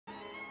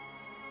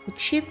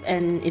Cheap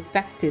and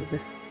effective.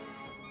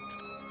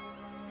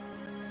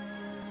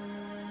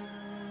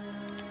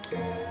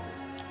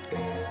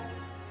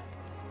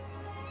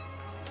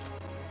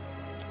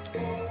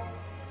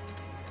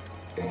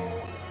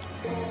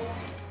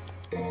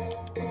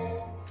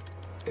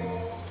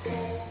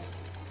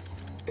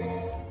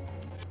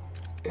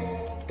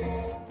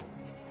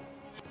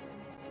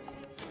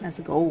 Let's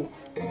go.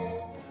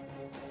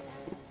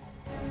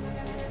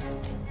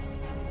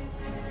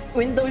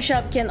 Window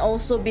shop can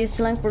also be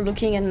slang for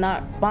looking and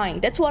not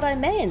buying. That's what I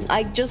meant.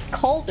 I just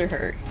called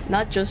her,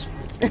 not just...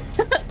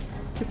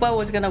 If I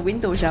was gonna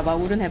window shop, I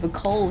wouldn't have a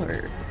call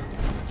her.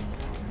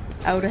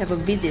 I would have a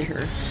visit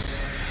her.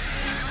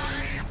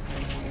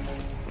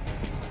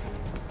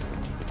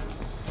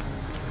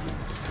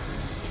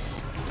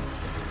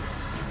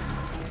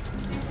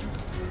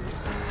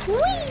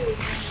 Whee!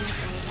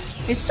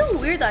 It's so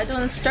weird I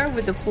don't start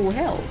with the full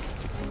health.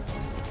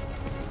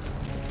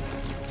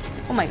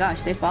 Oh my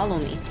gosh, they follow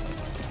me.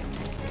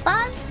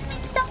 Follow me,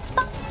 don't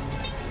follow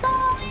me,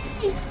 follow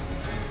me.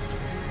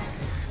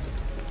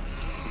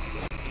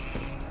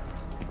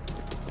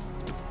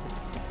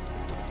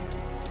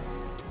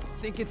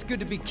 Think it's good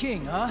to be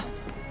king, huh?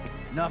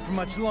 Not for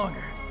much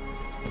longer.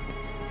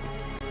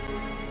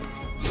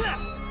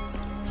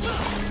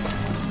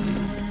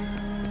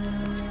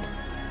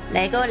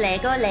 Lego,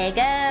 Lego,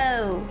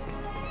 Lego.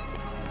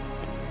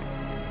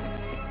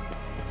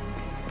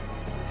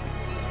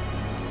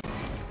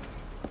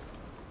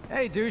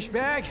 Hey,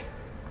 douchebag.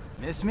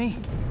 Miss me?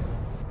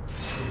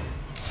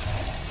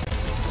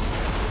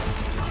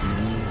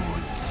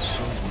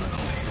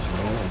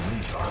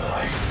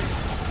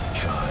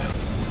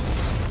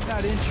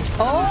 Not interested.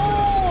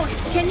 Oh,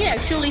 can you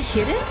actually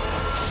hit it?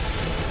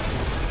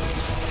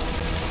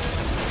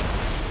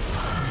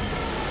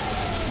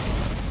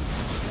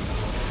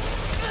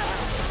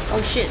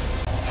 Oh shit.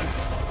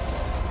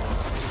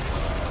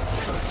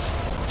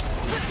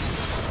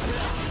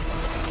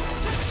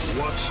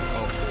 What's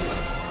up?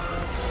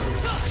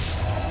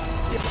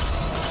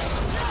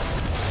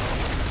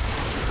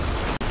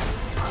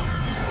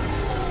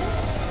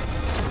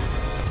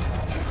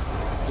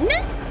 No!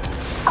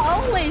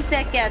 Always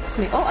that gets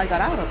me. Oh, I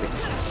got out of it.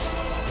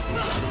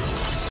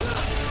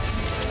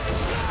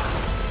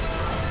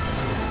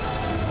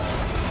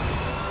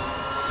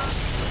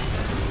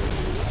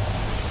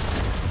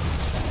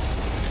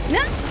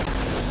 No!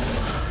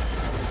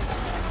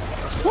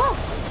 Whoa!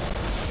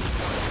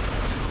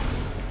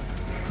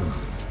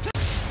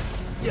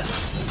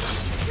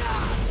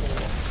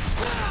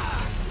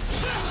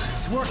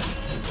 It's working.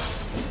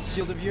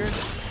 Shield of yours.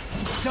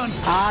 Done.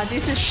 Ah,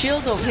 this is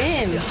shield of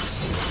him.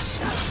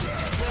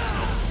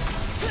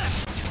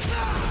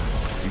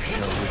 You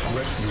shall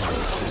regret your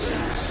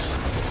decisions.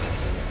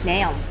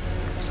 Damn.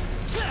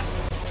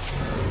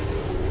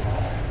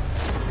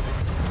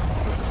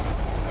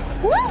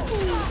 Woo!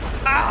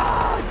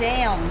 Ah,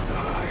 damn.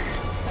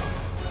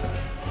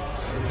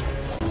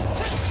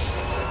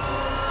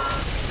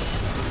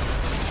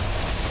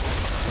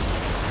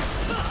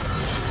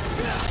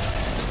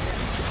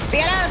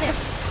 Get out of there.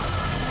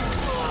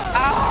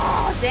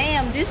 Ah,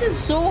 damn. This is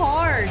so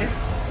hard.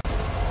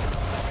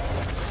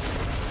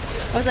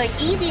 I was like,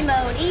 easy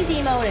mode,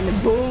 and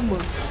then boom.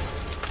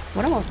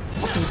 What am I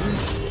fucking doing?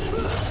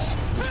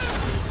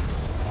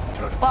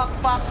 Fuck,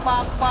 fuck,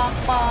 fuck, fuck,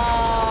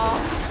 fuck.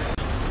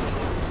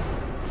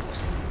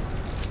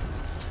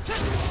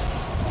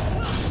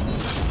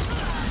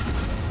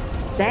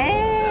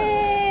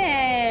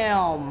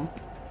 Damn.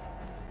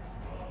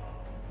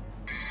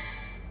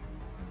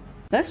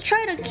 Let's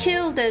try to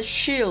kill that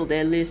shield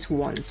at least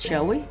once,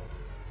 shall we?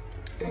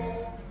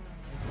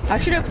 I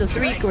should have the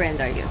 3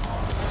 grand, I guess.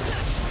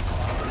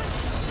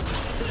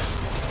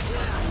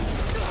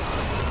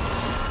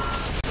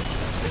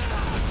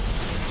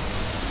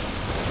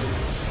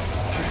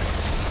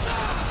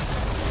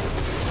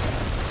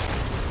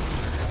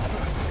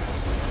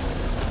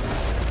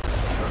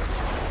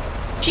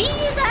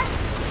 Jesus!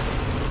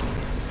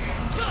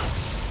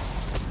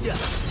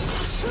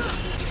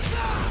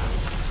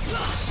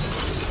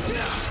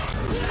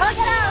 Oh,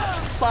 get out!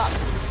 Fuck.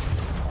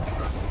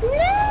 No!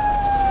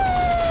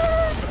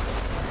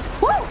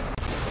 Woo!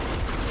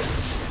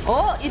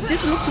 Oh,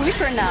 this looks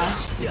weaker now.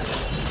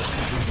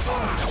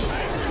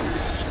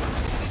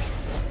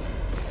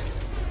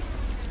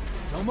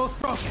 It's almost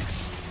broken.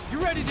 You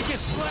ready to get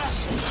slapped?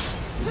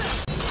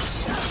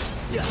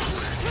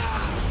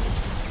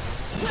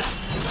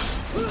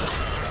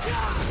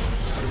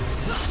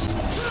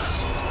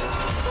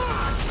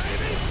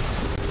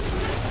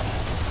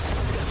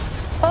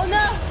 Oh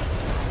no!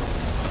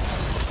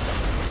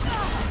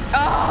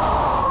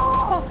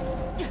 Oh!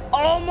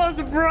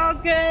 Almost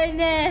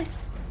broken!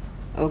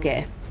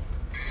 Okay.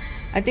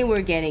 I think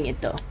we're getting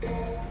it though.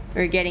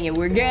 We're getting it.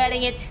 We're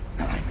getting it.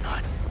 I'm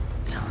not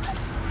done.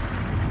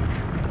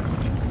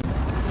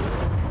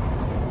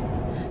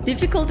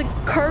 Difficulty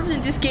curve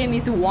in this game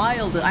is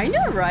wild. I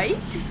know, right?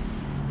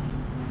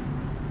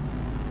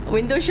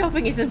 Window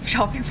shopping isn't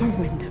shopping for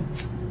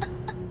windows.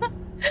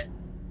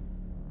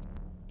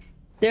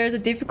 There's a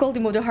difficulty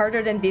mode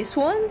harder than this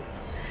one.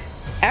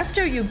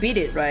 After you beat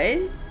it,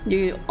 right?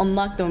 You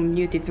unlock the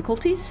new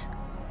difficulties.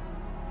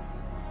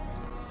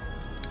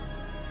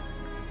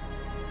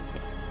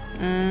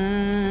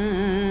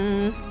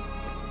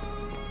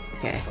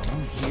 Okay.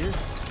 Phone here?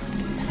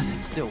 Does it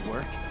still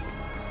work?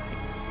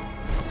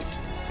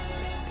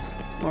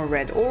 More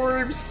red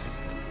orbs.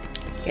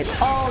 Get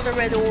all the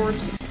red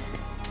orbs.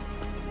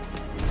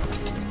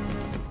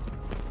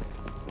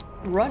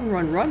 Run,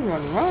 run, run,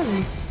 run,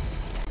 run.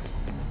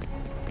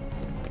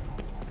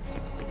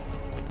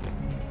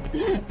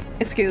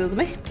 Excuse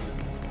me.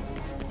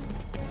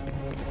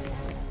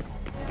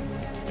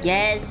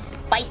 Yes,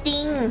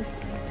 fighting.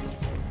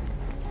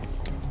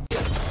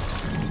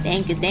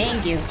 Thank you,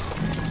 thank you.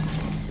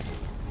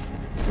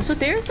 So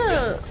there's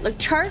a like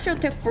charge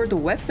attack for the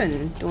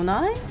weapon, don't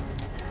I?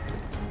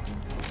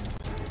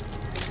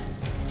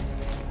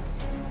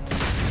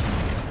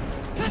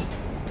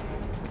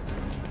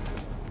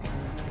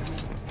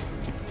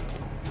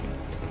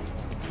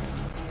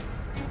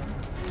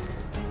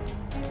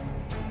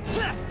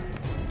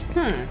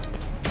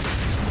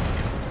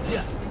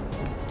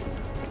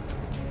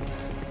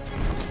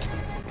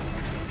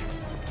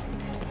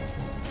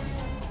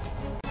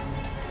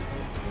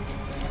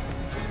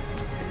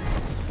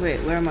 Wait,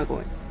 where am I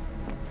going?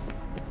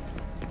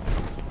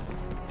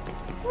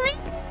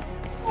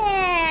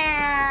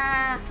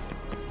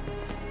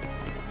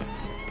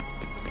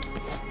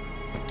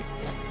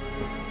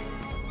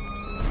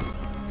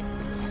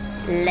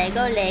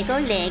 Lego, Lego,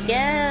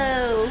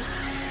 Lego.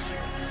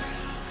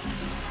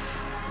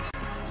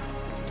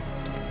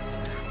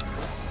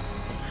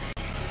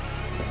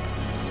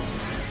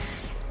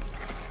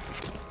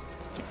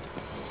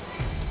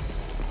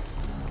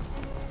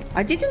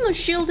 I didn't know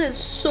shield has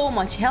so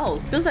much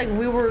health. Feels like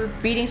we were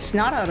beating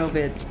snot out of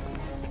it.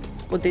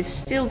 But they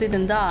still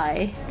didn't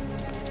die.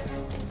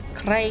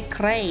 Cray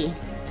cray.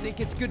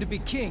 Think it's good to be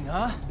king,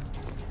 huh?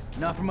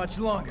 Not for much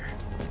longer.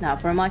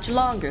 Not for much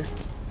longer.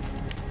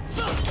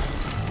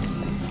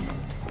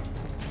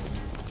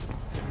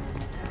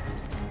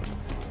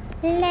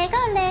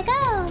 Lego,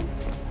 Lego.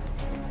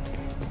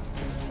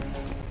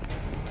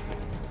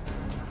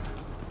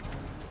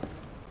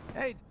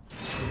 Hey.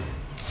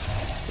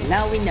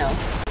 Now we know.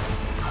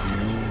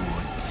 You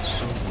would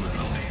so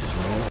willingly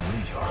throw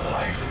away your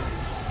life,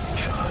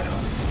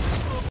 child.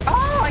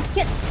 Oh, I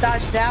can't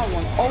dodge that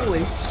one.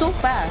 Always so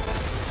fast.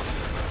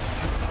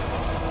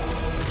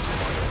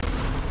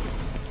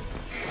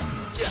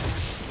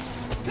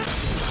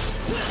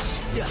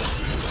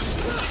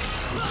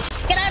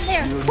 Get out of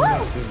there!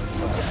 Woo!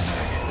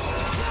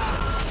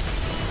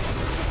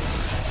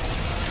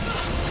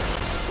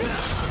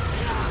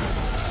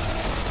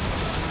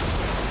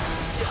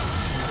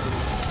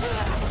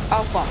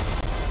 Oh fuck.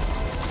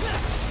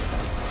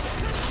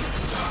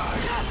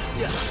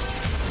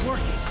 It's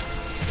working.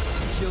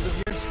 Shield of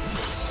yours is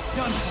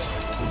done for.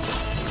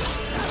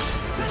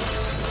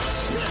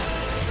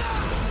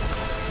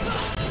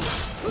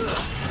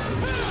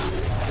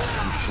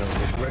 You shall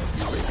regret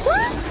your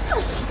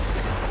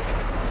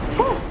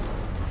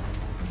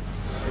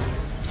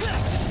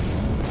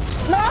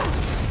No!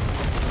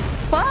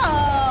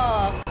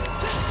 Fuck!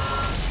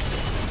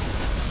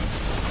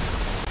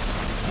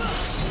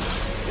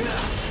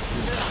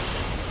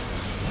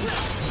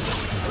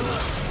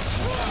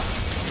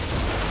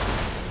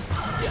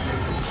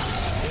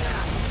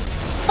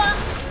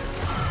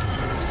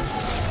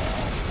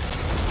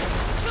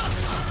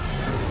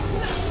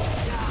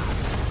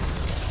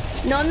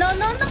 No, no,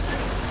 no, no!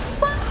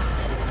 Fuck!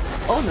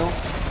 Oh no.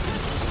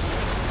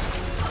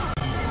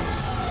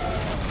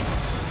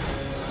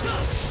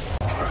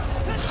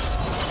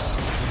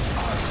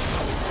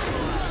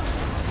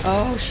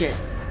 Oh shit.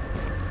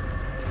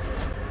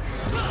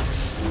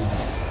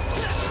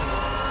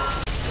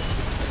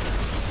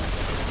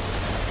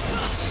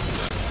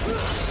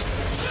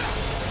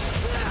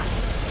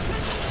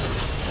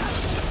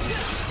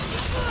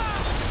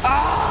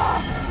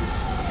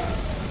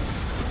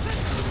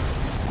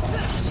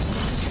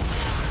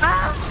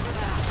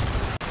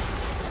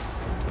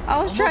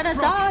 I was trying to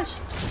dodge.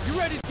 You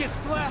ready to get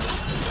slapped?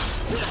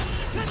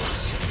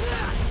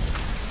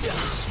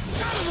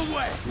 Out of the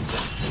way!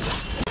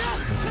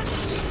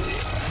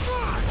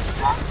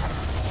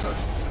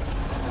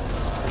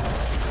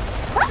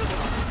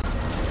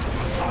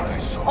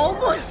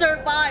 Almost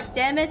survived,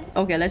 damn it.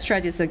 Okay, let's try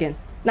this again.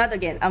 Not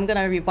again. I'm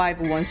gonna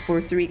revive once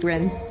for 3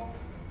 grand.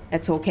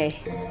 That's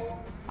okay.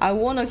 I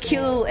wanna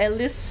kill at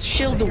least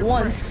shield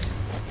once.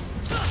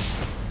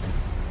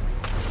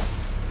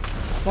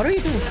 What are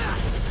you doing?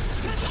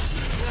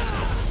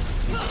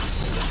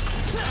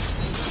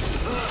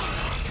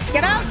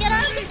 Get out, get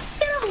out, get out!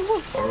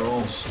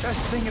 Best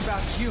thing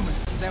about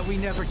humans is that we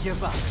never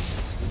give up.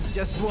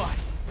 Guess what?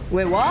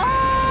 Wait,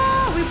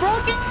 what? We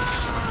broke it?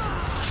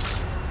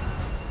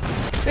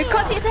 We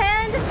cut his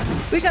hand.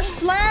 We got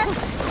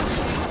slapped.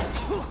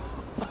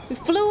 We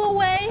flew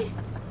away.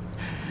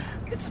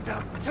 It's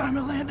about time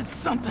I landed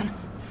something.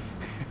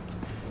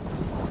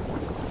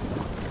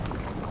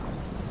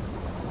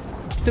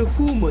 The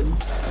human.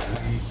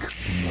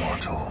 Weak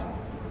mortal.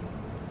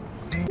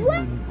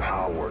 Demon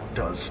power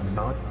does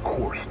not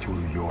course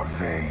through your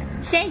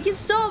veins. Thank you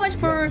so much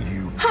for Yet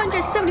you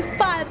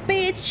 175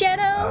 bits,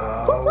 Shadow.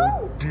 How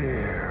Woo-hoo.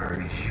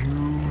 dare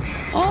you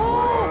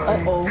Oh,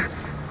 uh-oh.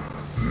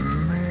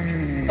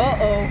 me?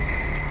 Uh-oh.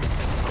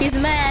 He's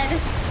mad.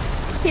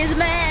 He's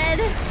mad.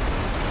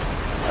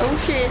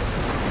 Oh shit.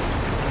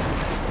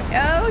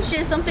 Oh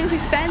shit, something's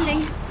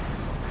expanding.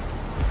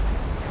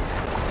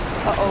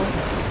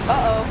 Uh-oh.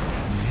 Uh-oh.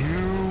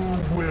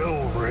 You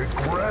will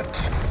regret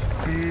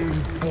being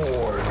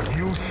born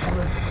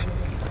useless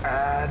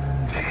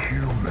and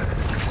human.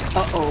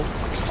 Uh-oh.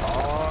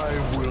 I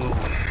will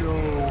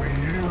show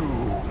you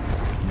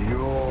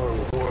your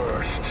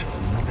worst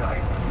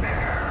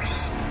nightmares.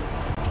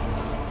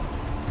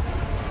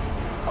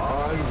 I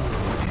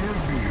will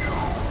give you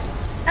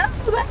Oh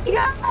my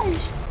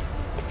gosh.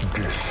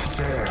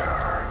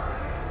 despair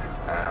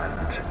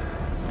and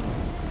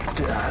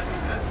death.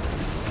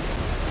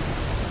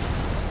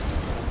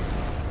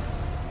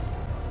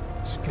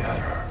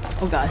 Scatter.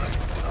 Oh god.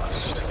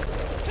 Dust.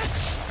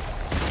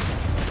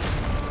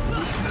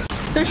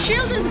 The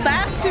shield is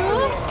back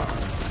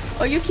too?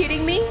 Are you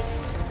kidding me?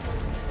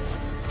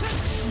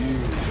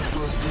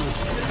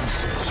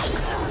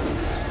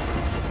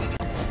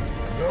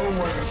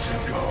 Nowhere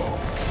to go.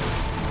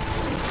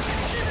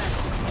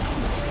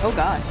 Oh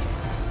god.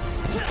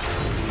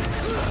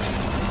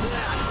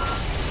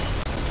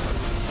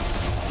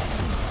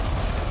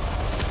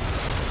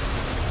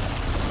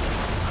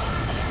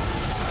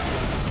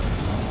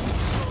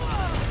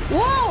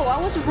 Whoa, I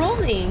was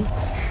rolling.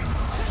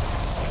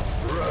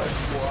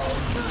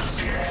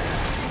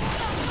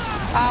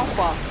 Oh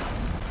fuck.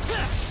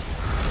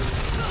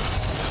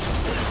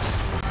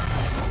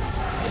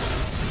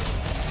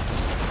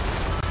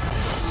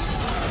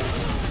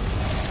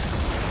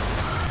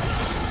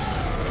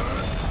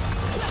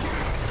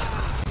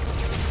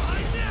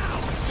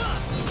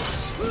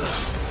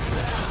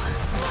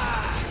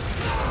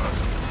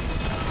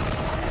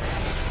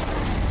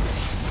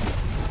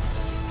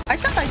 I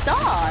thought I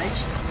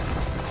dodged.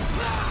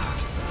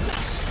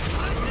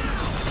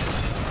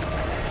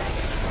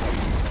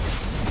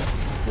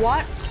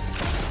 What?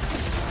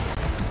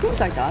 I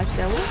think I dodged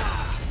that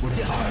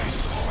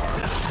one.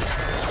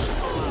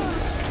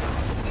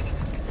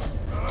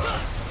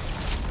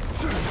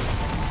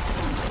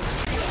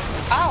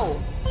 Ow!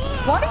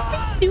 What is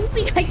it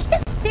doing? I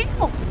can't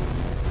tell.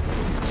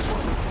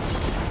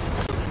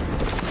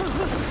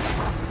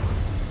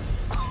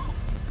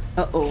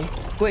 Uh-oh.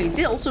 Wait, is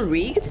it also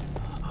rigged?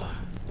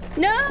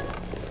 No!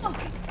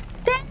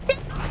 That's it!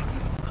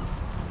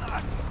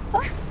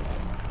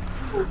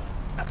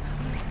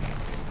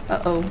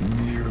 Uh-oh.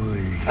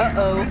 Merely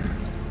Uh-oh.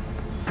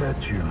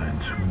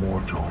 petulant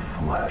mortal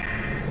flesh.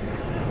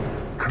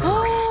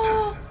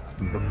 Cursed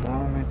the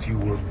moment you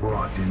were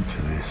brought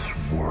into this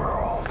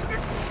world.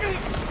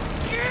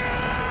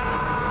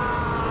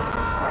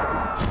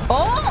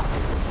 Oh!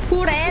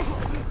 Who that?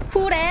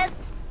 Who that?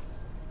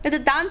 Is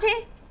it Dante?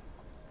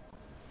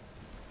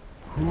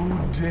 Who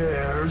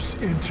dares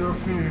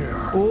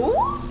interfere?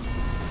 Oh?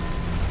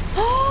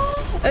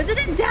 Is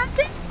it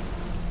Dante?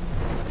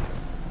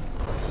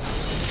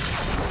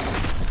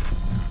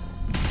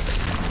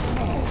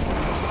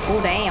 Oh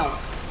damn.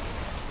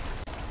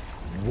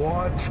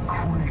 What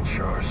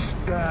creature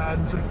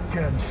stands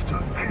against a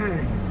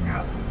king?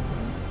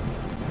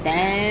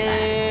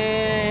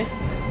 Damn.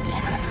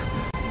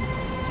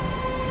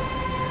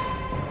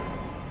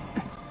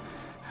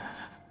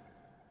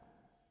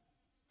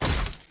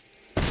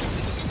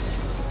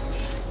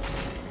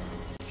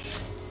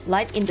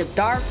 Light in the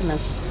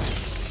darkness.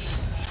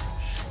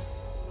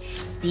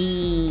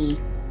 D.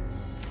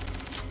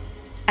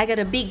 I got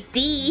a big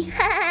D.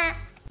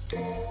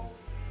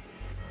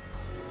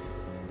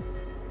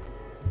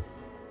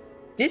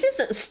 This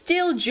is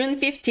still June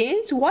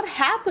 15th? What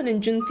happened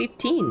in June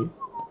 15th?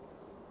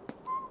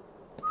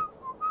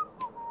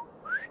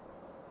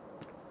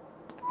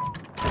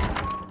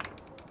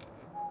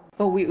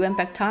 Oh, we went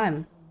back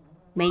time.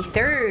 May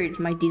 3rd,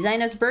 my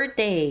designer's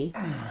birthday.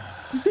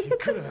 You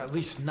could have at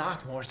least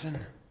knocked, Morrison.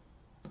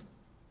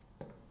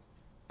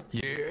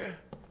 Yeah,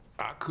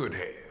 I could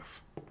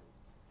have.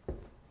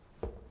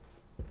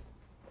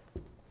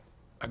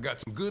 I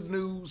got some good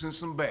news and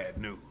some bad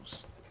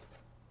news.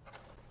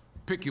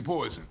 Pick your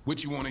poison.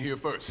 Which you want to hear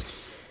first?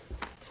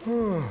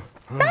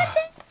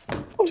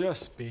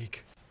 Just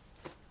speak.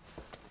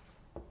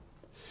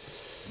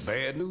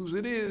 Bad news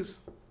it is.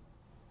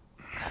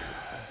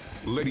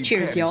 Lady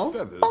Cheers, Patty's y'all.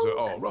 feathers are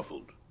all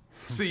ruffled.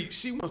 See,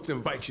 she wants to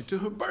invite you to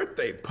her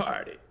birthday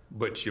party,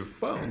 but your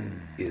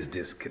phone is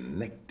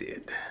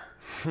disconnected.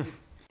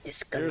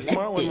 Disconnected. You're a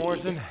smart one,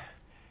 Morrison.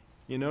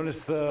 You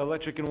notice the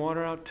electric and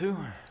water out too?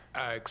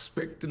 I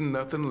expected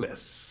nothing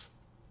less.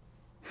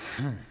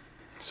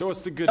 So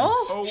what's the good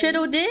Oh,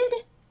 Shadow did?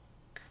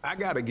 I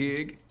got a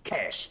gig,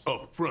 cash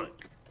up front.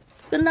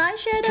 Good night,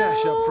 Shadow. news?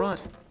 Cash up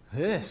front.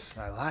 This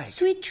I like.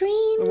 Sweet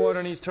dreams. The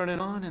water needs turning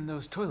on and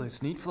those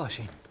toilets need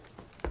flushing.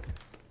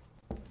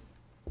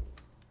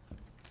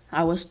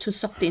 I was too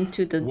sucked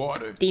into the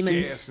Water,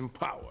 demons. gas, and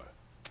power.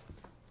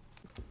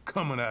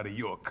 Coming out of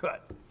your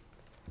cut.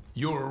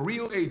 You're a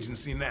real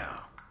agency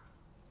now.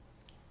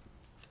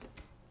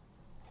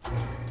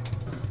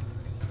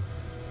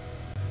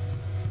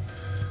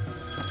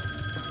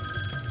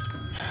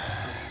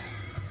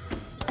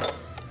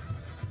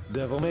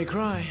 Devil may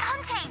cry.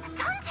 Dante,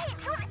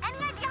 do you have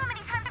any idea how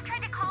many times I've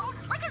tried to call?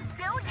 Like a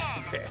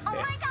zillion. Oh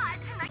my god,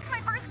 tonight's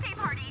my birthday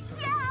party.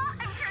 Yeah,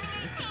 I'm turning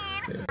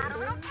 18. Not a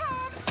little kid.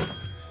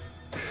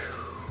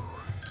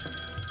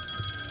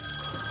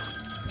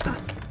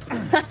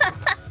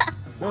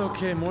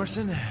 Okay,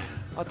 Morrison,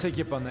 I'll take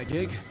you up on that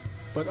gig,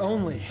 but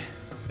only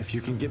if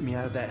you can get me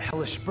out of that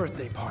hellish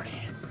birthday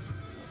party.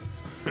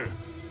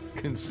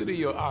 Consider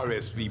your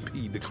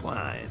RSVP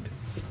declined.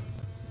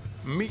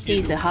 Meet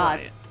He's your a hot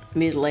client.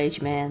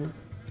 middle-aged man.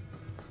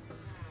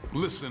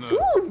 Listen up.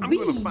 Ooh, I'm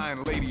gonna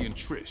find Lady and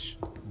Trish.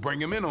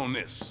 Bring him in on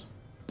this.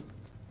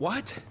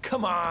 What?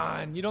 Come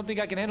on, you don't think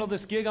I can handle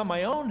this gig on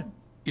my own?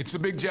 It's a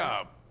big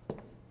job.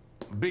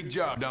 Big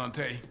job,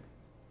 Dante.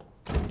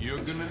 You're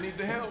gonna need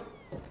the help.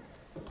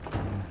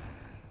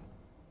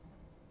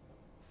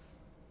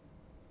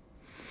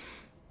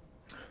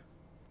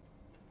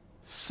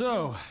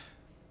 So,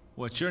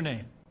 what's your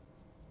name?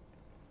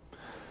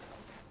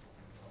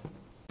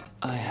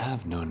 I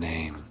have no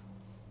name.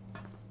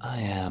 I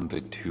am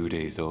but 2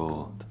 days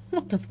old.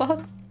 What the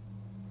fuck?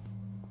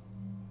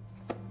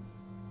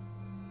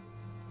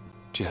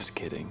 Just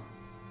kidding.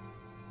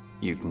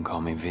 You can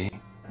call me V.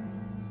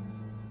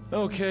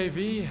 Okay,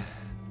 V.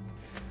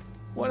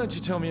 Why don't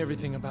you tell me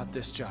everything about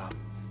this job?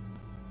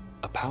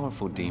 A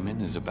powerful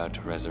demon is about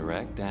to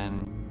resurrect,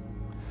 and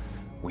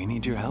we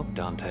need your help,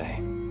 Dante.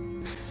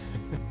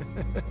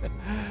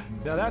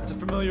 Now that's a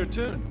familiar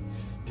tune.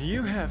 Do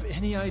you have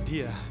any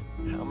idea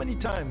how many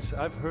times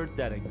I've heard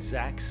that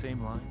exact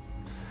same line?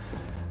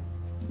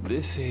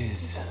 This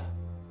is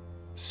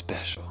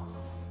special.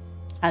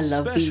 I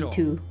love Special. B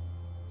too.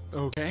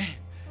 Okay,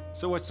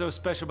 so what's so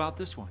special about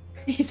this one?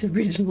 He's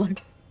original.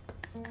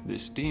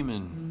 This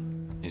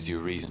demon is your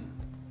reason.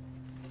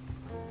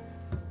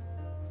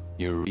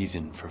 Your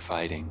reason for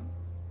fighting.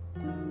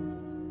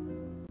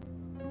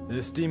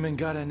 This demon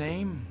got a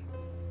name?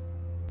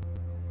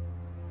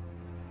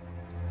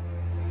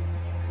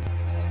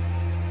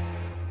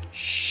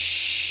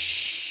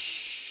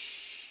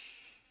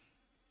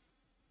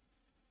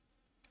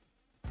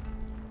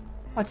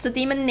 What's the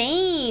demon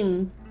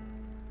name?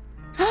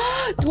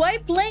 Do I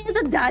play as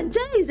a Dante?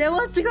 Is that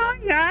what's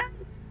going on?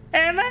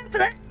 Am I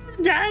playing as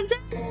Dante?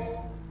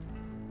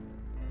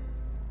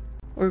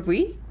 Or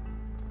we?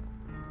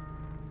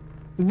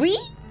 We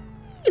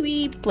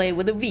play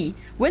with a V.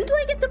 When do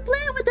I get to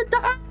play with the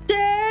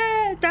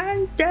Dante?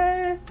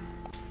 Dante.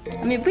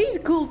 I mean, V is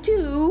cool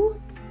too,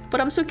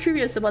 but I'm so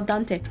curious about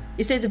Dante.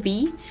 It says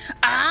V.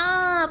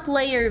 Ah,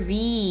 player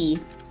V.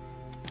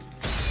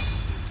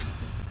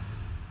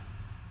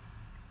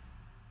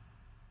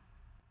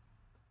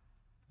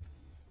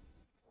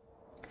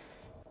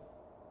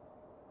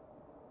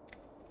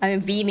 I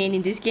mean, V main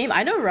in this game.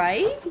 I know,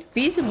 right?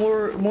 V is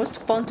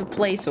most fun to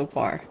play so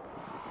far.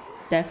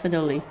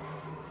 Definitely.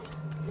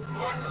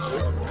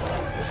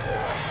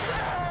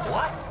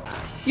 What?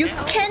 You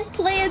can't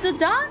play as a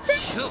Dante?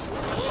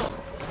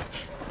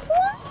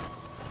 What?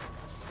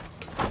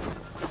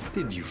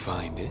 Did you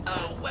find it?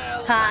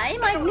 Well, Hi, I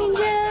my don't know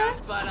about ninja.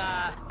 that, but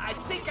I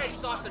think I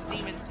saw some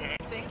demons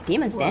dancing.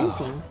 Demons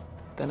dancing.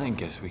 Then I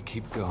guess we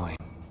keep going.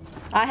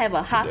 I have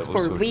a heart Devil's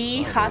for Sword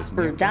V, Saga heart is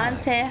for nearby.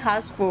 Dante,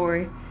 heart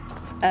for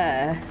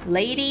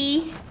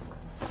Lady.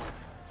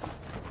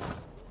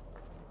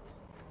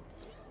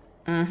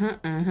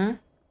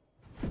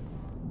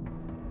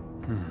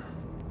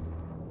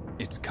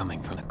 It's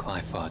coming from the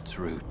Clyphod's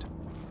root.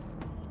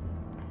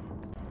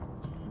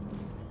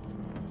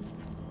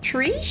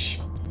 Trish?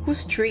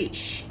 Who's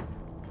Trish?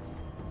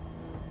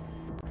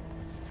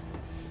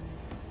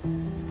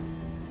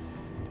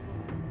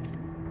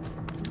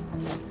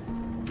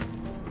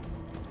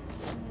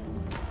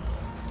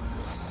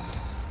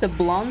 The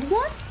blonde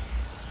one?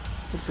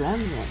 The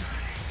blonde one.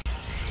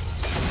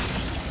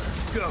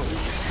 Go!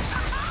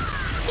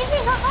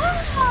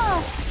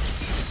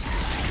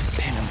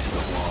 Pin him to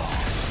the wall.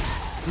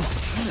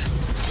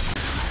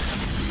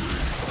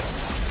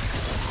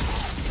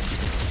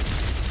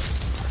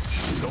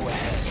 Go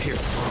ahead, here,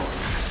 throw it.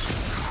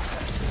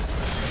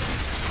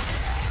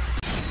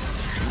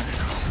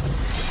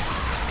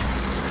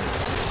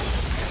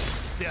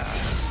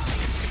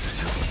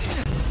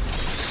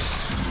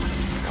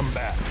 Come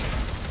back.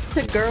 It's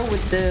a girl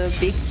with the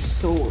big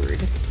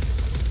sword.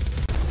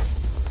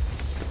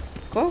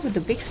 Girl with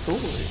the big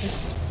sword.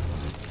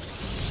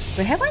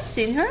 Wait, have I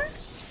seen her?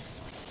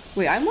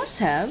 Wait, I must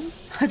have.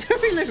 I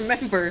don't really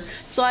remember.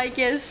 So I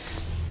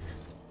guess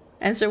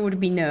answer would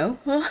be no.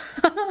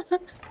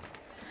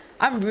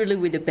 I'm really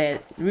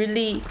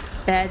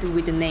bad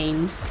with the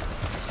names.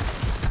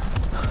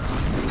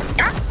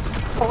 Ah!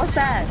 What's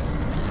that?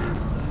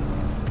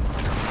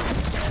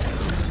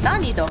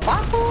 Nani the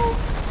fuck?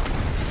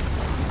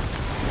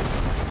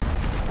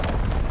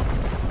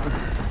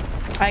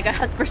 I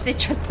got for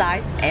Sitra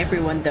dies.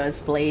 Everyone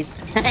does, please.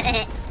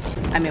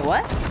 I mean,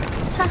 what?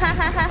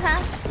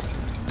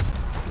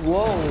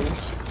 Whoa.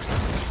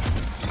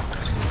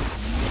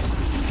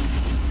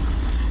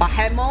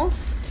 Behemoth?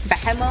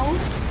 Behemoth?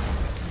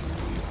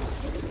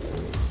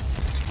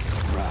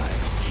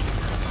 Rise.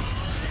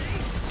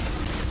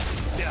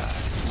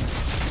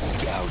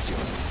 Gouge him.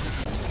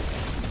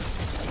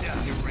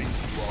 You raise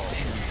the wall.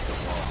 Pin the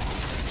wall.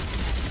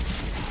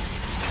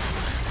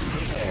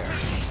 There.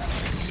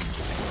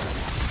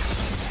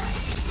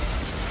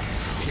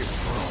 Pierce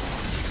throne.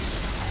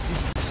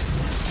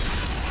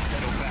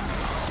 Settle back.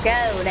 Go,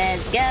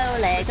 let's go,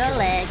 let go,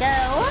 let go.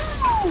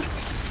 Woo!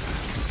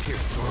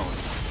 Pierce throne.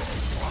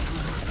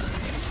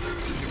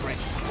 You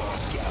raise the wall.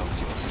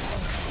 Gouge him.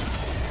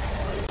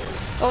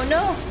 Oh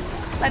no!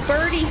 My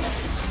birdie!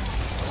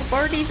 My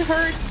birdie's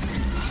hurt!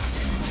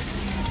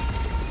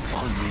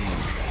 On me.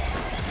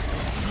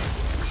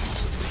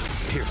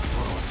 Pierce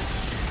throne.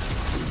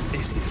 It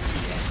is the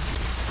end.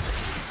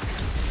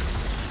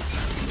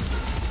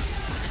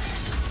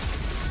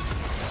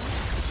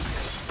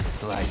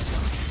 Slice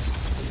him.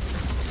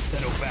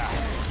 Settle back.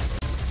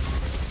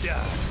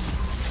 Yeah.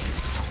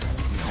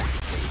 No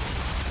escape.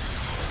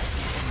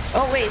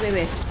 Oh wait.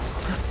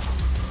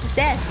 He's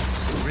dead!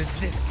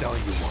 Resist all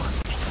you want.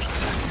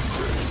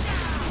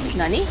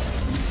 Nani?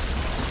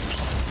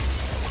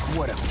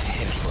 What a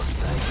pitiful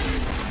sight.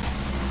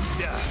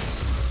 Yeah.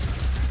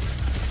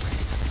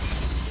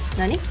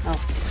 Nani? Oh.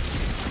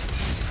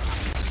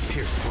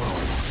 Pierce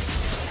throne.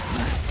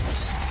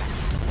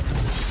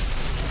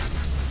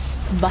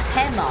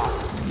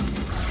 Behemoth.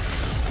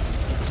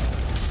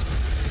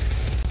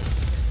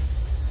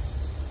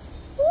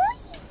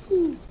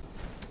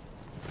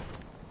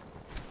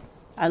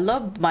 I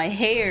love my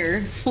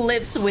hair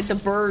flips with the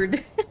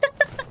bird.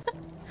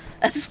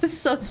 That's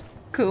so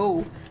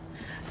cool.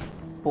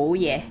 Oh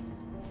yeah.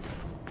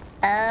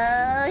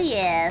 Oh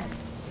yeah.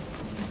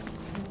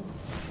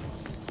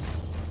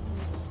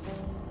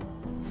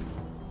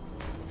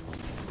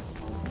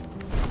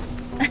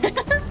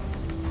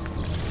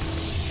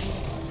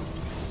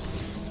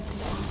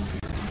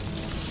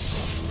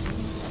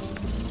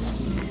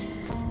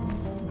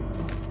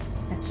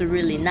 That's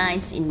really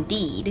nice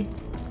indeed.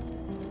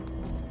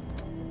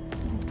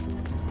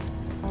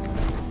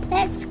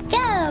 Let's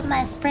go,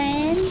 my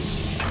friend.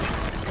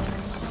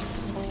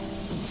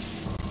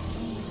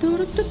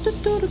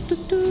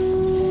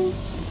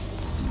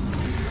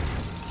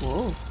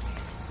 Whoa.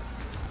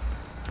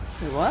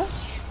 Wait, what?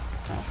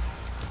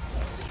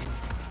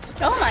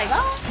 Oh my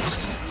god!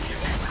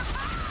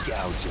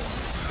 Gouge him.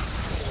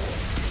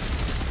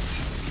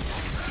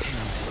 Pin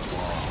to the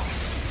wall.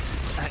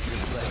 At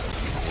your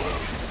legacy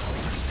world.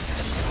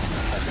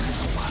 Heaven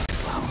is a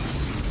wildflower.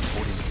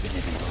 For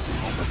infinity of the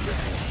home of your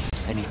head.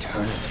 An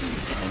eternity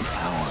in an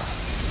hour.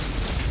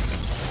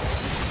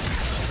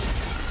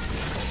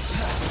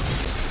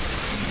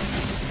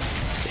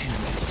 Pin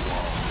to the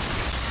wall.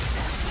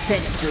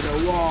 Pin it to the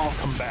wall.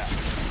 Come back.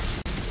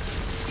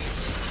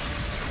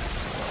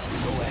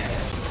 Go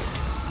ahead.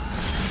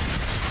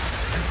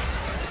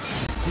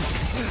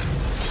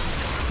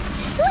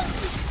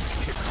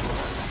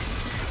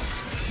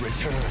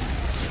 Return.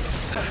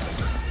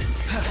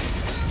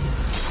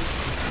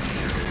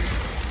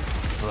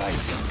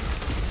 Slice him.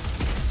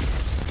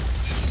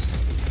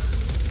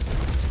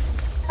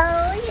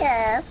 Oh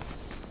yeah.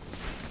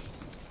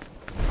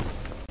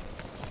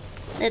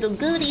 Little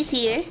goodies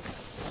here.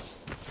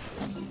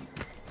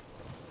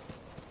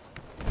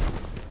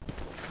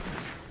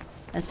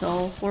 That's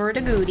all for the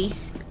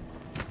goodies.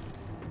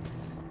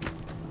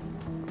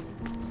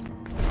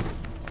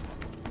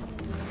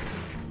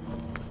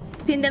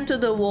 Pin them to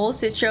the wall,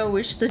 Sitra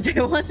wished that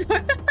there was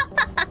more.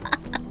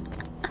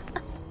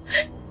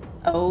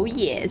 Oh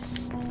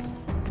yes.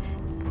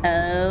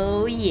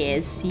 Oh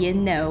yes, you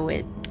know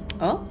it.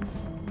 Oh?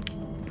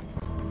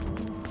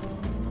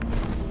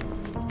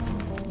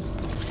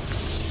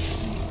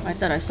 I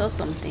thought I saw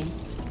something.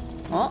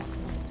 Oh?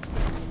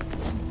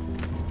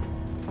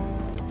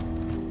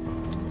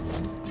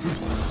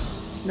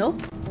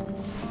 Nope.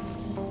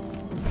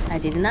 I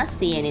did not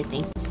see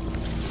anything.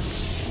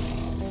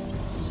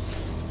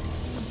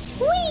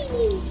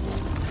 Whee!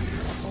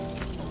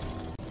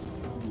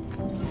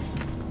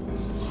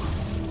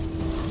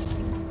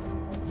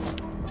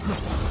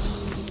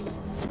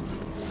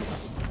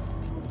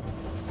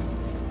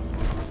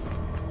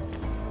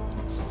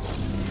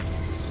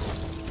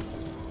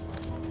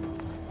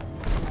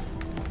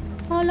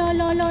 Oh, la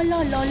la la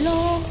la la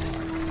la.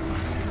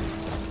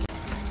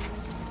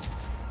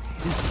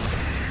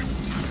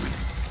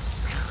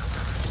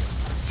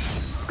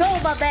 Go,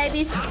 my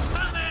babies.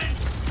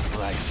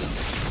 Slice him.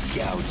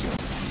 Gouge him.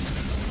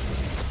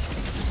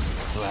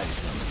 Slice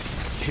him.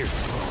 Pierce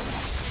through.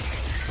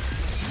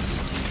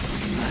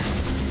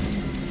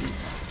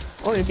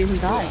 Oh, it didn't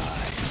die.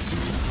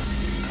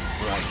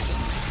 Slice him.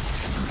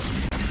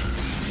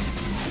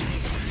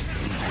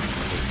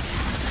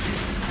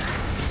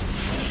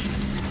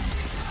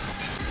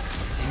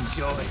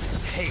 Enjoy the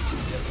taste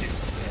of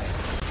despair.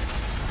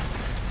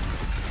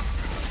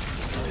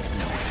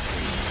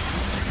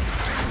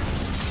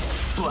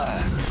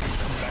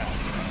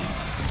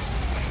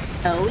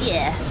 Oh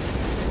yeah.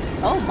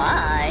 Oh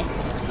my.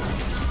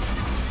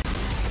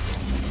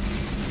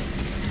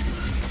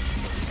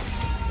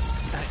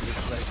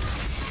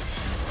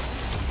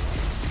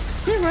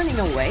 They're running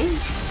away.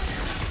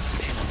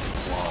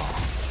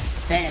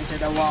 Pin to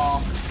the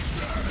wall.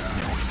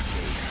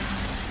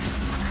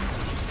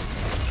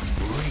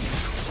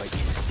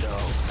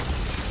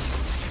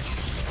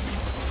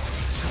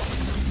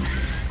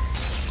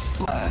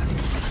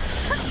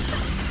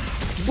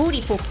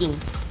 Booty poking.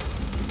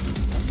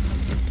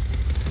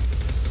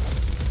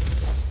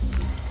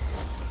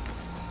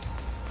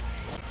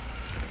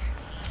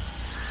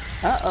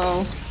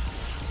 Uh-oh.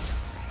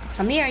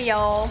 Come here,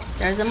 y'all.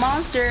 There's a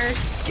monster.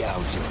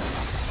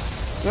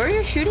 Where are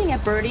you shooting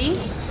at, Birdie?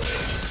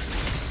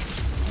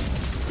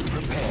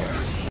 Prepare.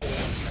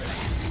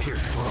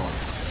 Pierce throne.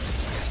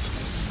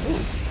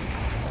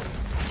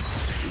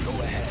 Go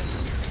ahead.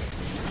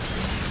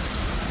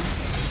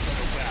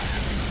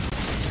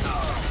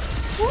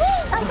 Woo!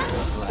 I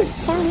got this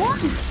for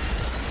once.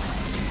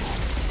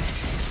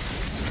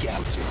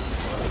 Gouges.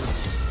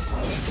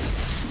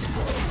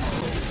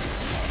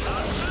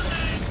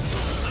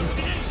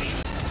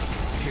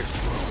 Pierce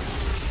throne.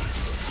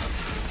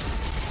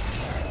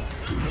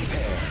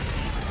 Prepare.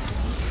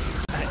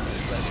 At your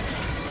pleasure.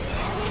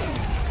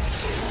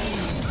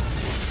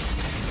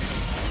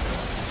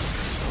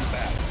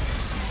 Back.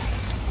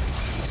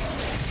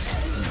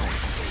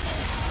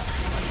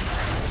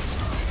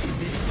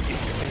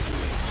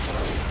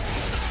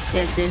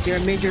 This is your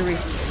misery.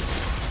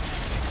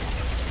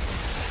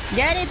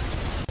 Get it!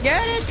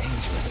 Get it!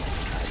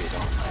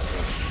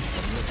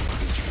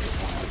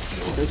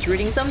 Just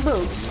reading some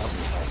books.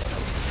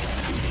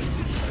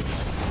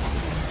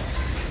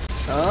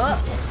 Oh!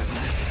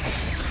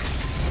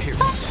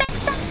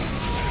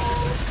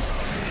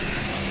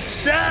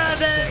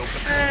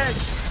 Savage!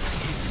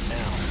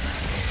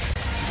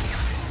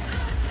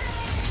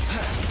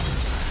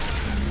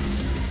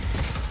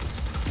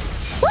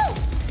 Woo!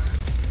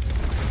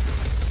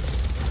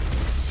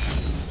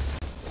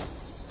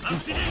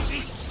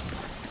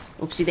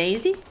 Oopsie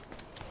daisy.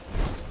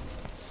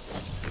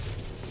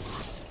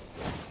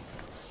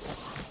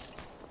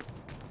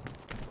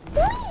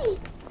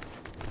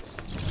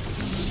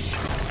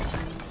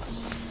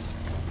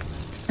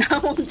 I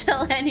won't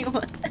tell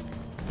anyone.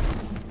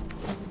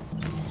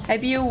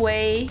 Have you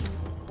way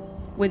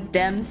with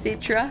them,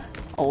 Sitra?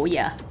 Oh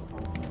yeah.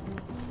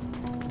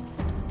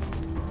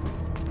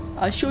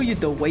 I'll show you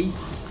the way.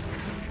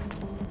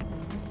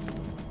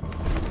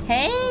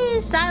 Hey,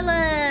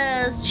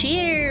 Silas!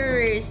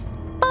 Cheers!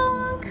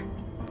 Bonk!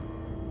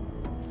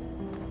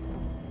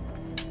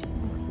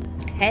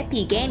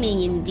 Happy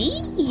gaming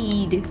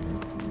indeed!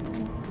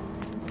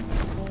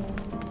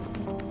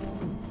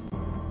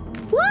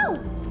 Woo!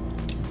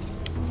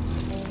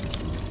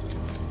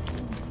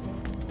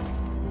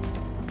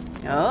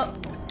 Oh.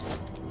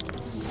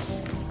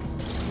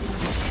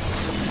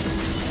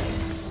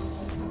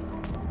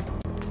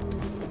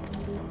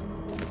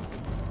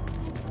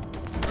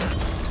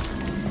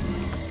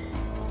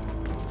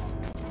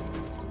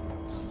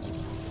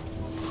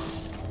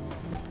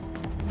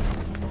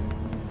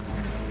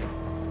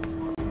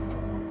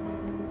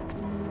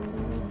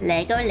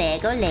 Lego,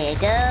 Lego,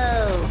 Lego.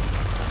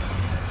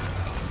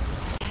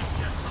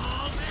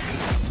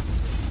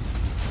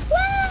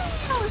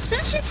 Wow!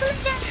 Sushi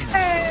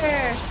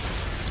Slayer!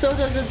 So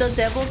does the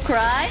devil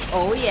cry?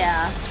 Oh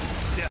yeah.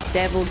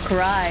 Devil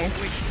cries.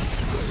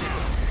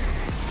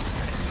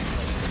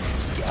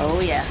 Oh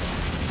yeah.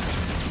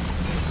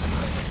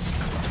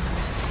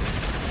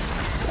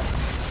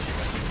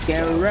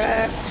 Get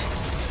wrecked.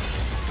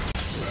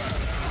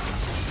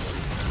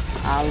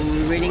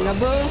 I'm reading a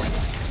book.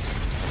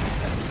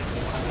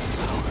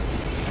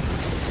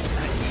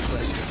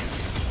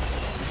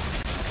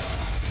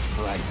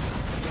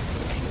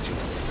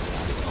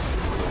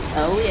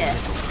 Oh yeah.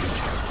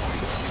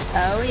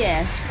 Oh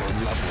yes.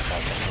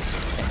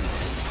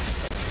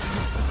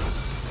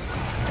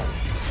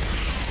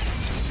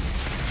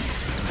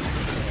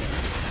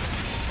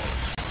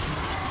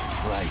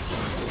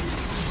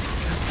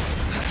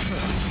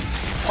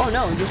 Oh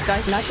no, this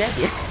guy's not dead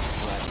yet.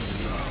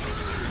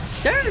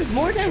 There's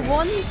more than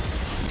one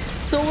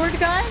sword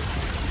guy.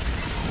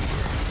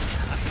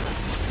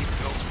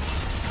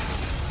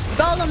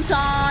 Golem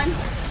time.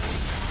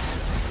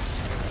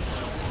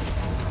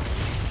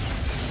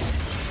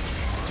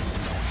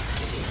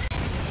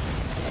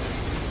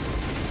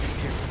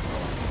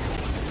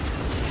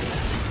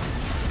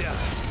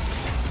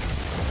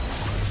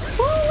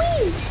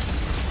 Woo-wee.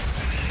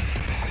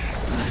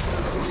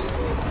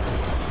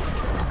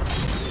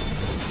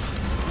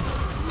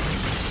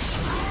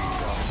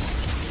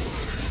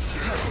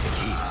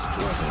 Keep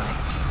struggling.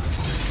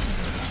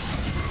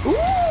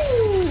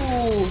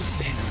 Ooh!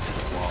 Pin to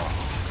the wall.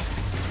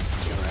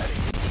 Get ready.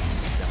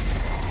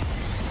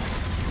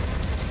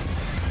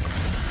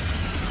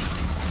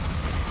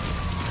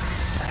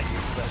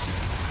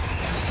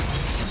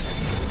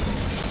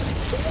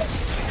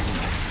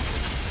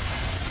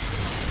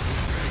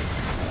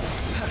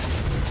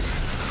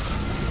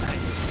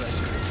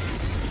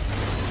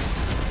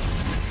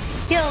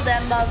 Kill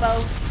them, mofo.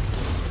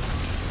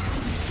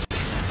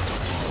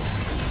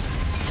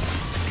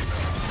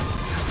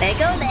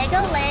 Lego,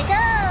 Lego,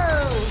 Lego!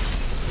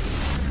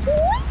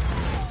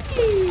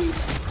 Whee!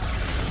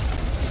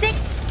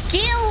 6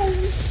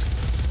 kills!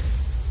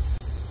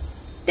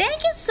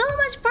 Thank you so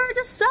much for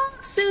the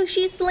sub,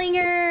 Sushi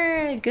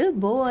Slinger! Good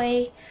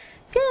boy.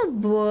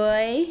 Good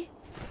boy.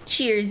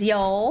 Cheers,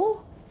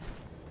 y'all.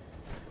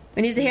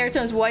 When his hair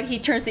turns white, he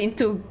turns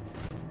into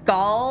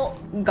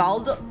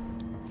Galdolf?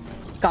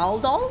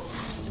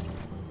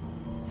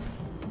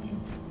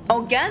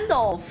 Oh,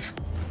 Gandalf!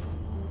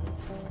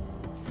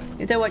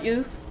 Is that what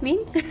you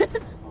mean?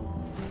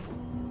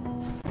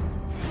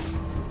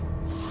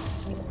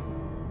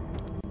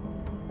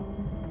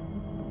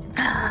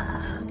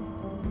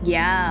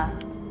 Yeah.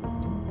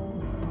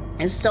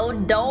 It's so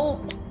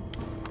dope.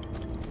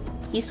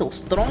 He's so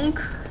strong.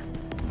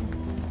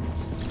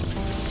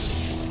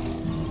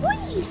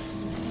 Whee!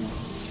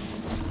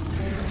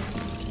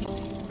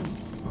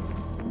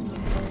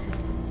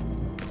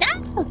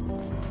 Ah!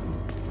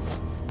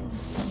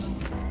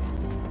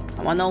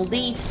 I want all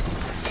these.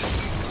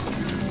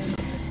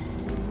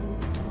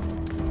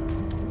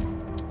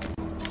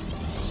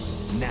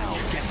 Now,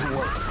 get to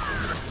work.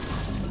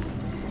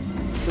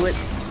 Do it.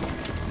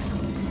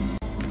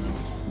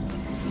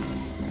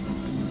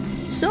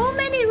 So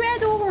many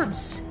red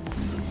orbs.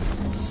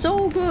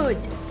 So good.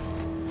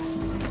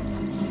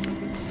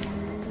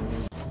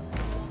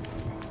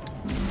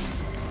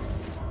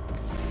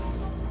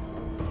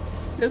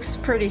 Looks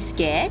pretty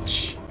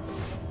sketch.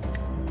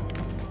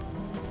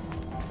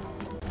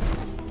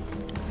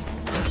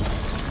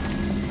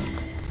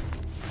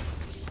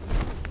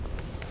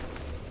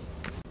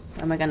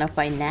 What am I gonna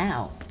find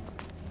now?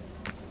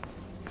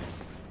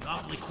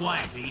 Awfully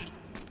quiet, Pete.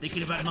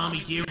 Thinking about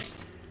Mommy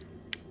Dearest.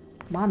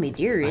 Mommy I'd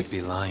dearest.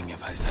 be lying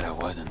if I said I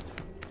wasn't.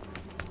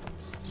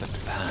 But the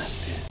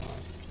past is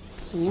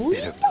a Ooh.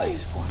 bitter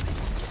place for me.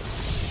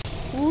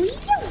 Ooh.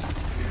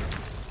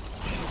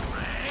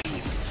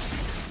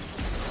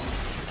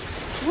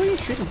 Who are you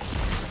shooting?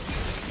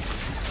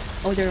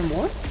 Oh, there are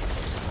more?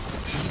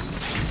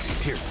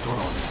 Here's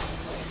throne.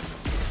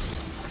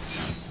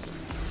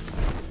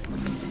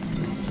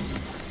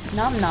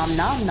 Nom nom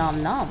nom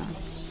nom nom.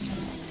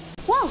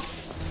 Whoa!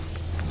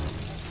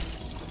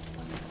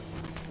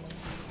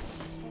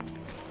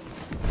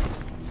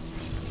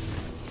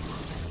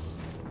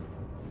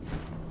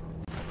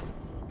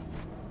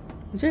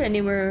 Is there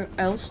anywhere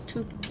else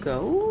to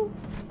go?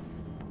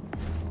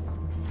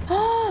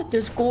 Ah,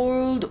 there's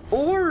gold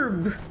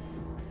orb.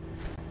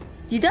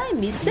 Did I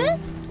miss that?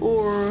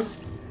 Or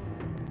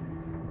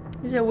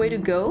is there a way to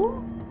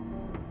go?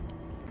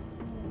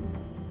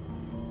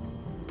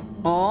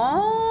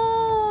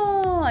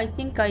 Oh, I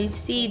think I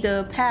see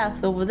the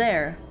path over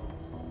there.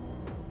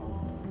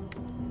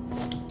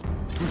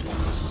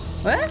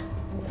 What?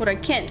 But I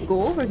can't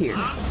go over here.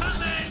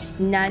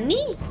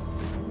 Nani?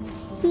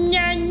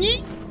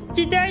 Nani?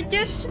 Did I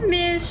just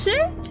miss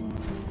it?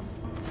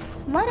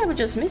 Might have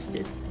just missed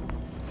it.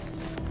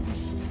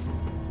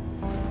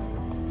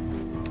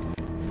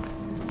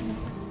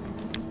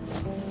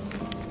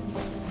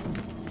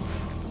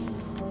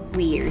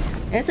 Weird.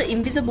 There's an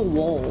invisible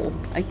wall.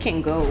 I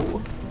can't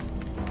go.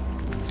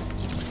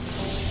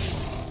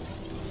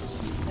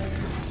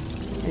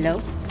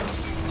 Hello?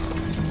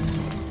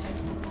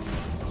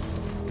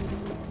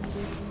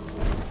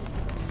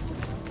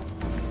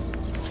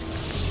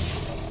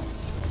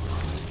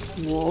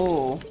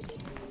 Whoa.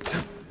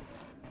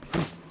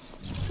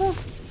 Oh.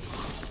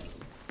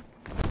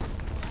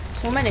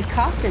 So many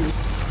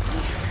coffins.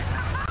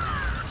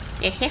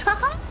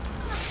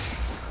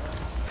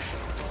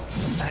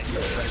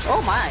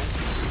 Oh my.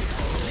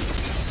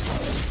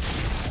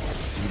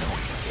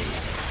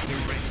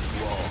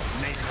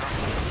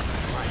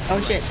 Oh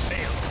shit.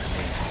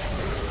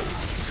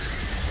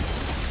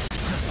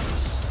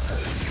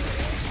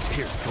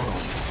 Here's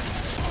throne.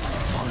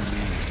 On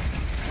me.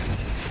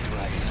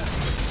 Right.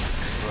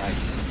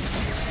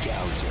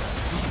 Gouger.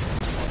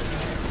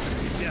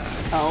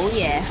 Oh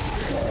yeah.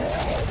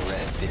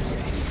 Rest in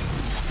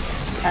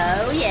peace.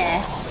 Oh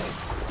yeah.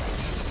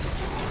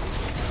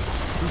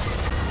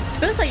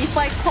 Feels like if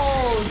I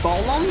call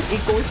Golem,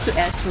 it goes to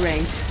S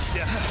rank.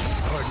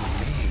 Pardon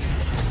me.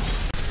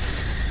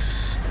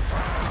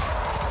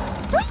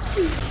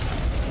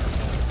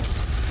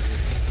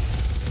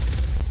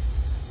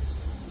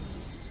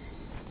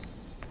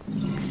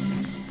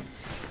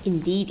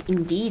 Indeed,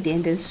 indeed,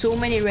 and there's so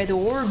many red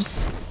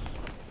orbs.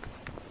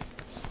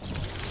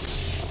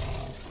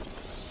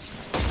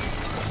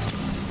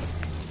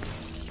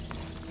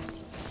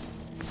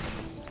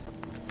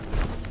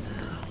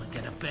 I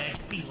got a bad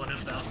feeling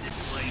about this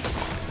place. I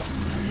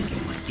think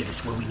it might get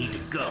us where we need to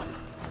go.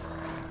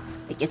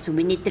 I guess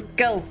we need to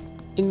go.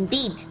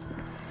 Indeed.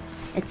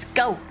 Let's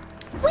go.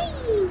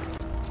 Whee!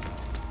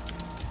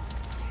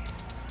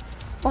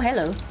 Oh,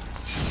 hello.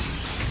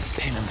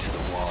 Pin him to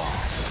the wall.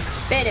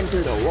 Pin him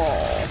to the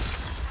wall.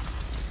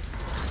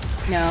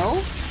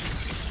 No?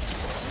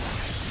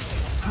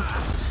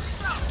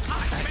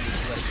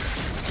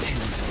 Pin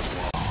him to the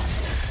wall.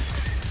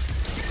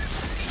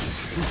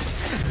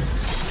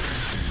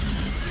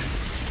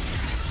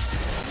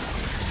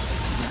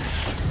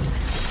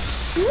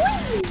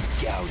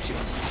 Gouge him.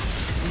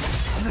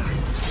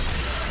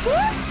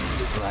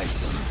 Slice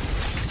him.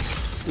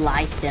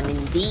 Slice them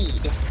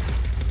indeed.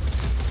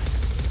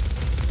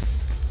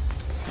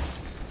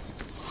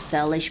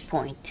 Stylish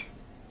point.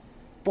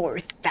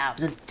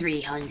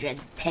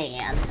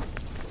 4,310.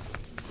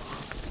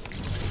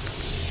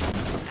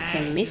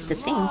 Can miss the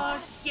thing.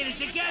 Get it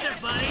together,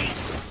 buddy.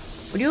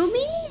 What do you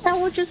mean? I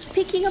was just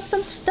picking up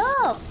some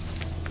stuff.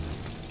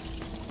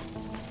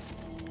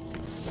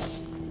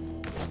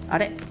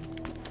 Are it?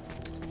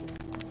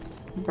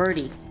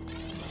 Birdie.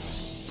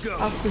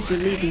 How could you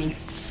leave me?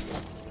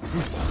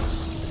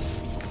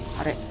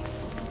 Are it?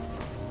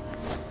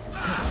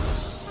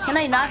 Can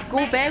I not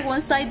go back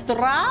once I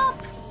drop?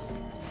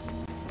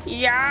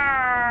 Yeah.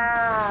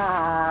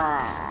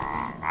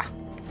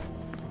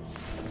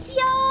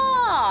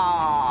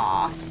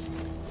 Yeah.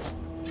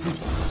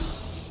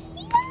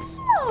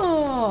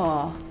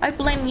 Yeah. I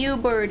blame you,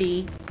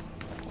 Birdie.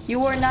 You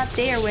were not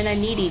there when I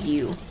needed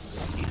you.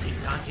 You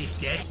think Dante's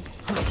dead?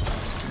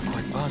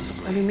 Quite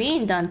possibly. What do you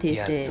mean He Dante's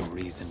has dead? no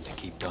reason to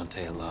keep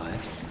Dante alive.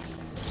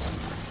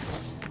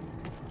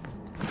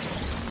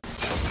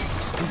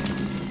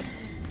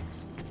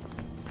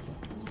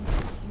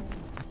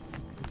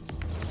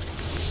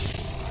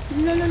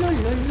 No, no, no, no,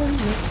 no, no.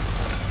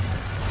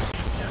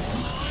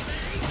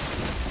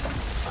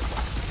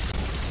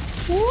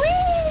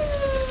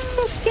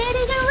 Whee!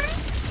 Skating around!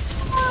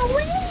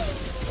 Whee!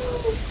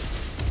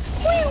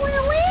 Wee,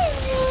 wee, wee!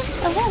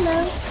 Oh, hello.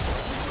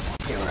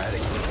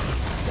 Eradicate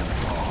them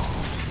all.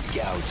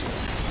 Gouge him.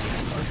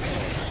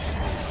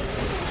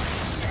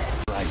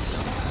 Slice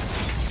him.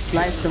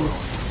 Slice them.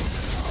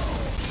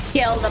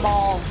 Kill them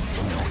all.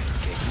 No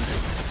escape.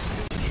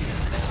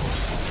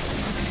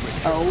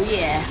 Oh,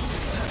 yeah.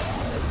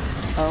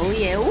 Oh,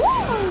 yeah. Woo!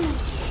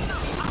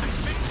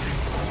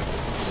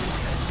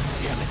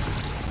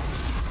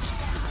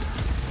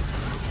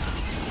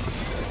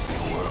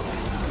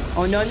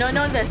 Oh, no, no,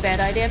 no. That's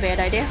bad idea, bad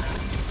idea.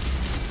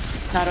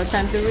 Not a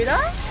time to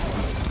reload.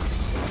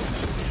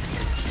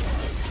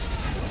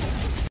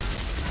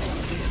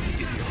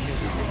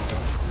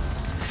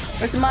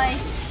 Where's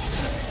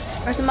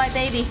my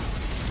baby?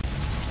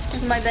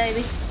 Where's my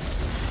baby?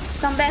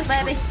 Come back,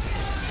 baby.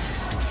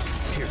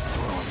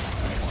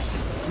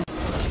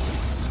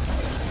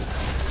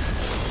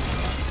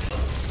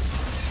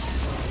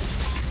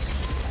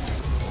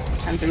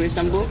 Time to read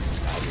some books.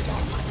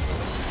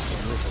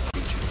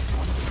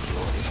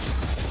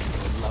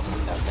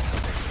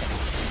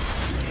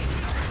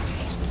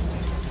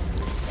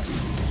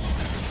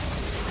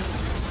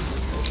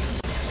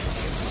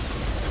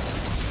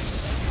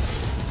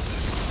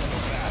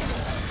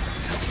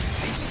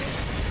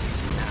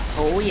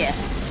 Oh yeah.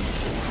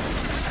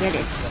 Get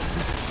it.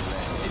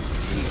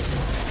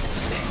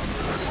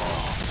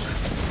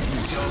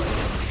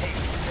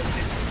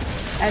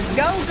 Let's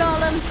go,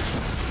 Golem.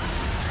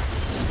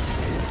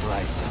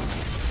 Slice him.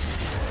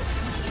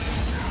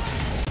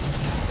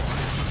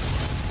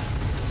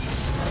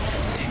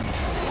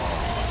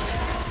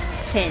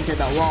 Pin to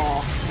the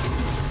wall.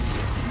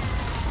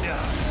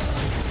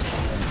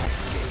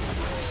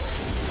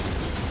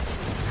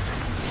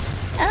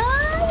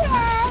 Oh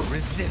yes.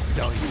 Resist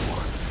all you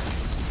want.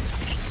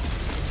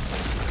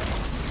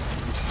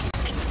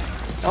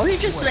 Oh,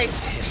 he's just like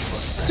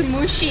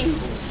smooshing.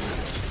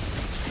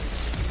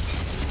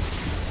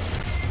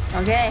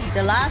 Okay,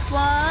 the last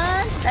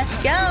one. Let's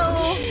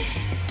go.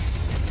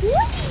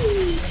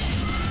 Whee!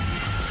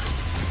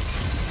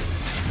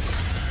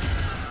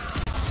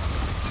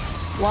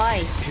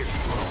 Why?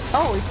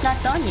 Oh, it's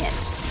not done yet.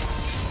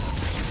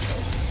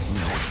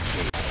 No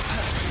escape.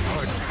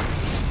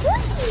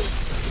 Whee!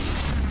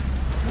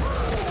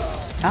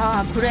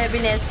 Ah,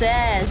 grabbing it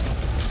says.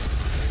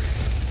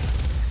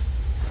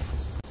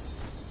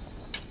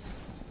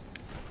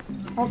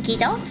 Okie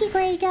dokie,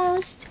 Grey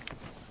Ghost.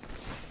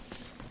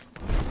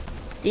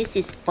 This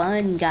is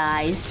fun,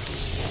 guys.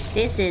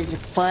 This is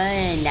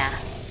fun.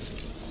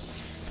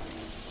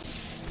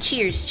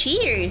 Cheers,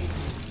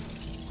 cheers.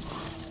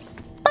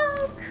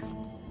 Bonk.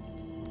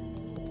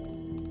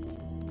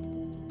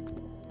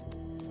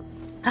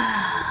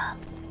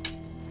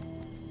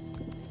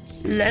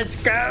 Let's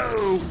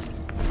go.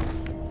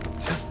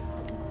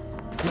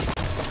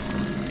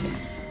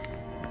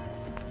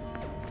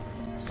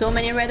 So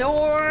many red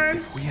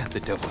orbs. We had the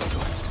Devil's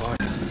Sword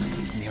Sparta.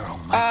 Nero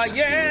might just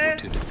be able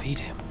to defeat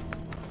him.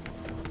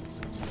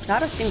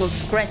 Not a single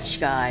scratch,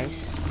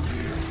 guys.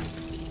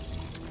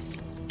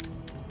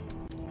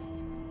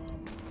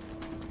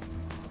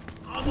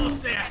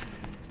 Almost there.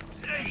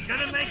 Hey, you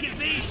gonna make it,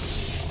 V?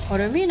 What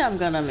do you mean I'm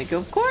gonna make it?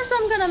 Of course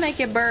I'm gonna make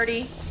it,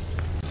 Birdie.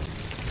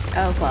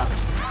 Oh fuck.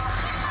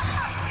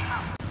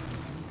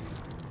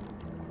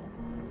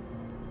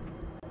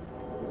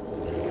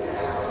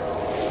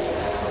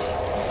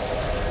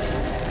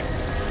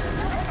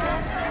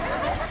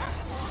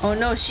 Oh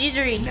no,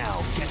 Shizuri.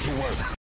 Now get to work.